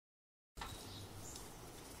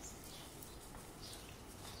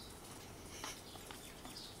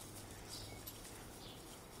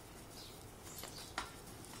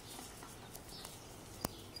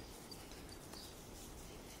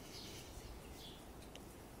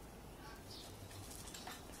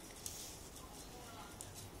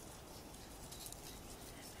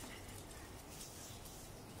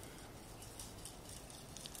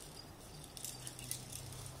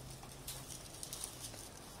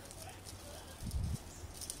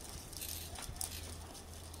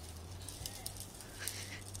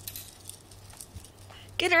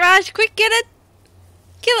Get it, Raj. Quick, get it.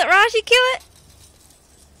 Kill it, Raji. Kill it.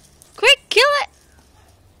 Quick, kill it.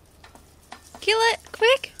 Kill it.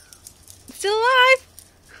 Quick. It's still alive.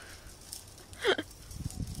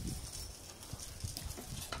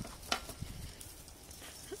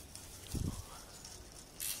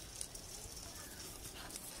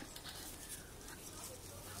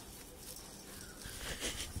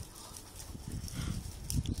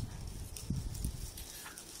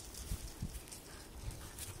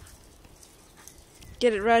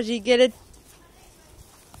 Get it, Raji, get it.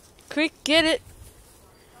 Quick, get it.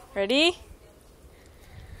 Ready?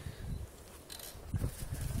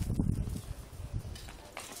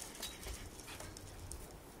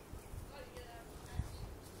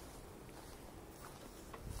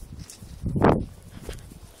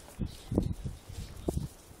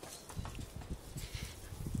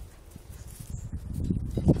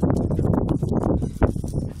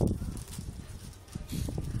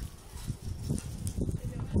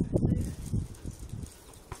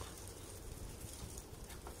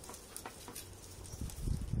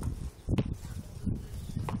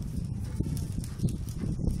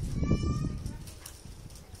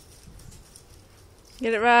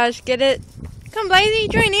 Get it, Raj, get it. Come, Blazy,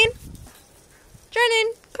 join in. Join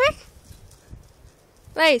in, quick.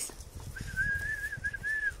 Blaze.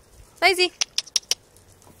 Blazy.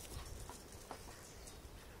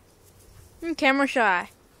 I'm camera shy.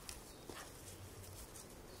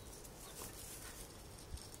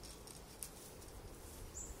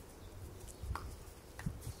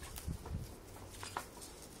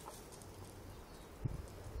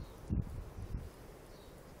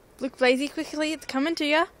 Look, Blazy, quickly, it's coming to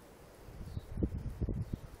you.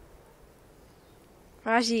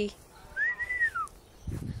 Raji.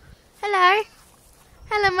 Hello.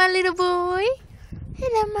 Hello, my little boy.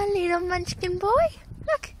 Hello, my little munchkin boy.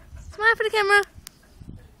 Look, smile for the camera.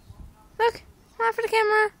 Look, smile for the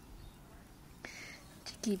camera.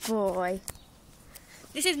 Cheeky boy.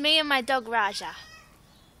 This is me and my dog, Rahjah.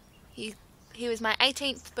 He was my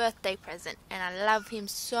 18th birthday present, and I love him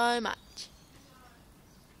so much.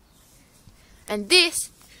 And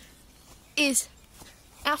this is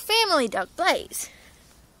our family dog, Blaze.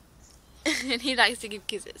 And he likes to give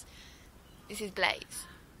kisses. This is Blaze.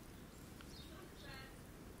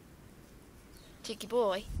 Cheeky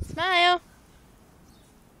boy. Smile.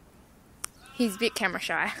 He's a bit camera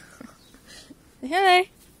shy. Hello.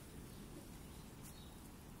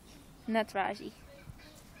 And that's Raji.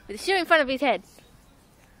 With a shoe in front of his head.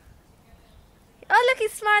 Oh, look,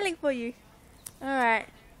 he's smiling for you. Alright.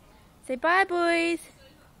 Say bye, boys.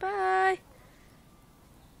 Bye.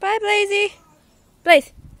 Bye, Blazy.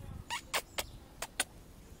 Blaze.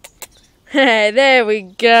 There we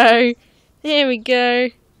go. There we go.